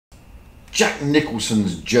Jack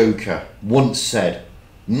Nicholson's Joker once said,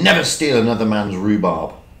 "Never steal another man's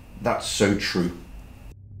rhubarb." That's so true.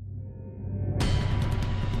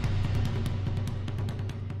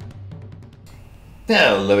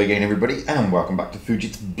 Hello again everybody, and welcome back to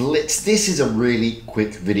Fujit's Blitz. This is a really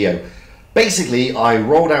quick video. Basically, I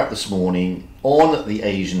rolled out this morning on the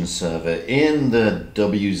Asian server in the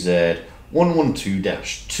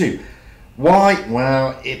WZ112-2. Why?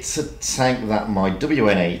 Well, it's a tank that my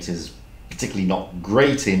WN8 is particularly not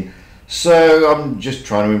great in, so I'm just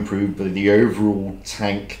trying to improve the overall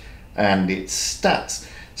tank and its stats.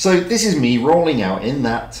 So this is me rolling out in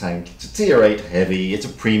that tank. It's a tier 8 heavy, it's a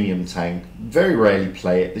premium tank, very rarely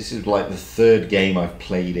play it. This is like the third game I've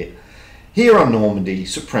played it. Here on Normandy,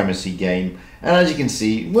 supremacy game, and as you can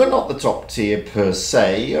see, we're not the top tier per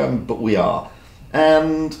se, but we are.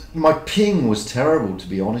 And my ping was terrible, to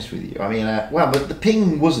be honest with you. I mean, well, but the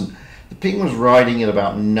ping wasn't. The ping was riding at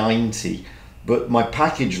about 90, but my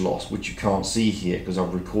package loss, which you can't see here because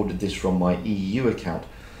I've recorded this from my EU account,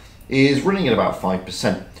 is running at about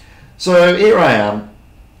 5%. So here I am,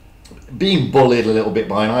 being bullied a little bit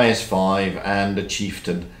by an IS-5 and a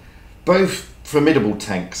Chieftain, both formidable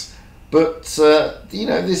tanks. But, you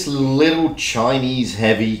know, this little Chinese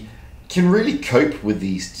heavy can really cope with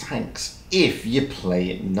these tanks if you play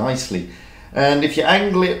it nicely. And if you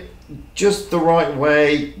angle it just the right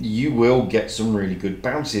way, you will get some really good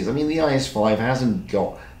bounces. I mean, the IS-5 hasn't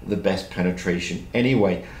got the best penetration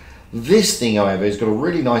anyway. This thing, however, has got a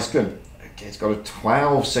really nice gun. Okay, it's got a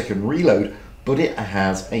 12-second reload, but it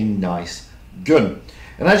has a nice gun.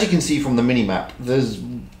 And as you can see from the mini-map, there's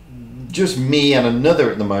just me and another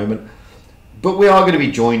at the moment, but we are going to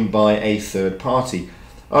be joined by a third party.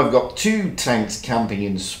 I've got two tanks camping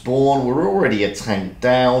in spawn. We're already a tank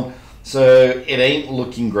down, so it ain't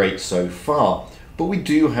looking great so far. But we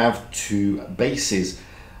do have two bases.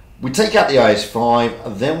 We take out the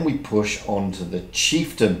IS-5, then we push onto the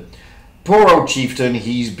Chieftain. Poor old Chieftain,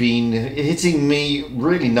 he's been hitting me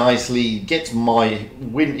really nicely. He gets my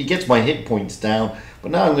hit points down,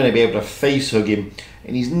 but now I'm going to be able to face hug him,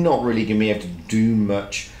 and he's not really going to be able to do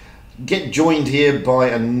much. Get joined here by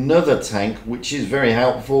another tank, which is very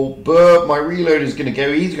helpful, but my reload is going to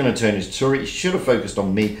go. He's going to turn his turret. He should have focused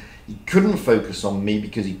on me. He couldn't focus on me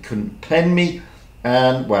because he couldn't pen me,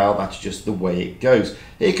 and well, that's just the way it goes.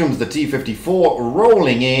 Here comes the T-54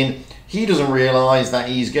 rolling in. He doesn't realize that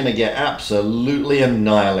he's going to get absolutely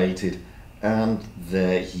annihilated, and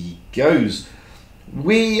there he goes.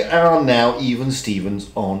 We are now even Stevens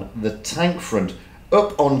on the tank front,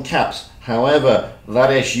 up on caps. However,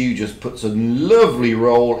 that SU just puts a lovely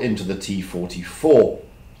roll into the T-44.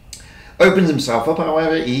 Opens himself up,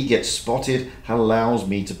 however, he gets spotted, allows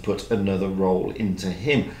me to put another roll into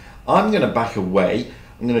him. I'm going to back away.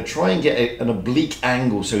 I'm going to try and get an oblique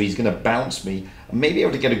angle so he's going to bounce me and maybe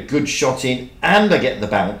able to get a good shot in, and I get the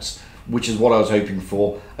bounce, which is what I was hoping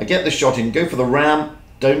for. I get the shot in, go for the ram,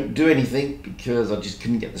 don't do anything because I just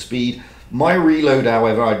couldn't get the speed. My reload,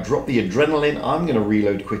 however, I dropped the adrenaline. I'm going to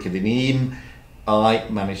reload quicker than him. I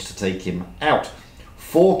managed to take him out.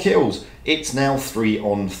 4 kills. It's now 3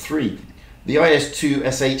 on 3. The IS-2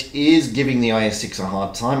 SH is giving the IS-6 a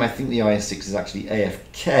hard time. I think the IS-6 is actually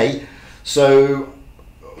AFK. So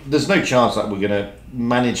there's no chance that we're going to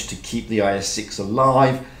manage to keep the IS-6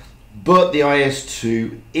 alive. But the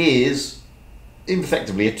IS-2 is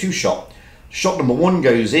effectively a 2-shot. Shot number 1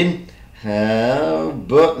 goes in.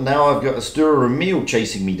 But now I've got a Stirrer Emil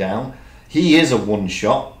chasing me down. He is a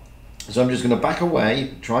 1-shot, so I'm just going to back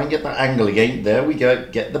away, try and get that angle again. There we go,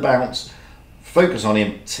 get the bounce, focus on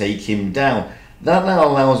him, take him down. That now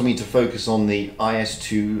allows me to focus on the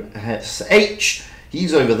IS-2H.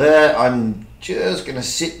 He's over there. I'm just going to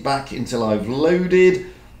sit back until I've loaded.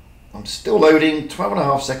 I'm still loading.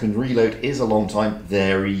 12.5 second reload is a long time.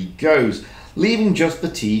 There he goes, leaving just the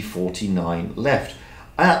T-49 left.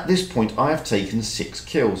 At this point, I have taken 6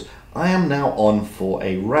 kills. I am now on for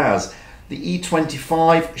a Raz. The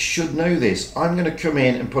E25 should know this. I'm going to come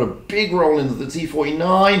in and put a big roll into the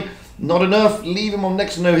T49. Not enough. Leave him on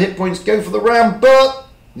next to no hit points. Go for the ram, but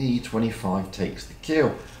the E25 takes the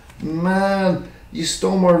kill. Man, you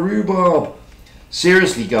stole my rhubarb.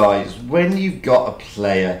 Seriously, guys, when you've got a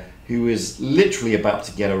player who is literally about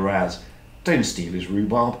to get a Raz, don't steal his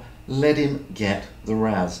rhubarb. Let him get the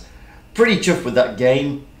Raz. Pretty chuffed with that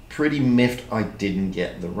game, pretty miffed I didn't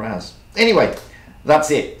get the Raz. Anyway,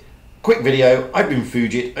 that's it. Quick video, I've been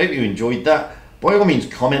Fujit, hope you enjoyed that. By all means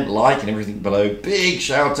comment, like and everything below. Big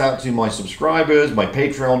shout out to my subscribers, my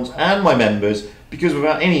Patreons and my members, because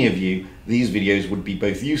without any of you, these videos would be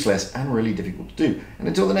both useless and really difficult to do. And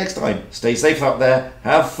until the next time, stay safe out there,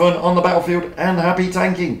 have fun on the battlefield, and happy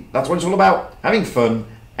tanking. That's what it's all about, having fun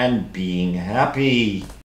and being happy.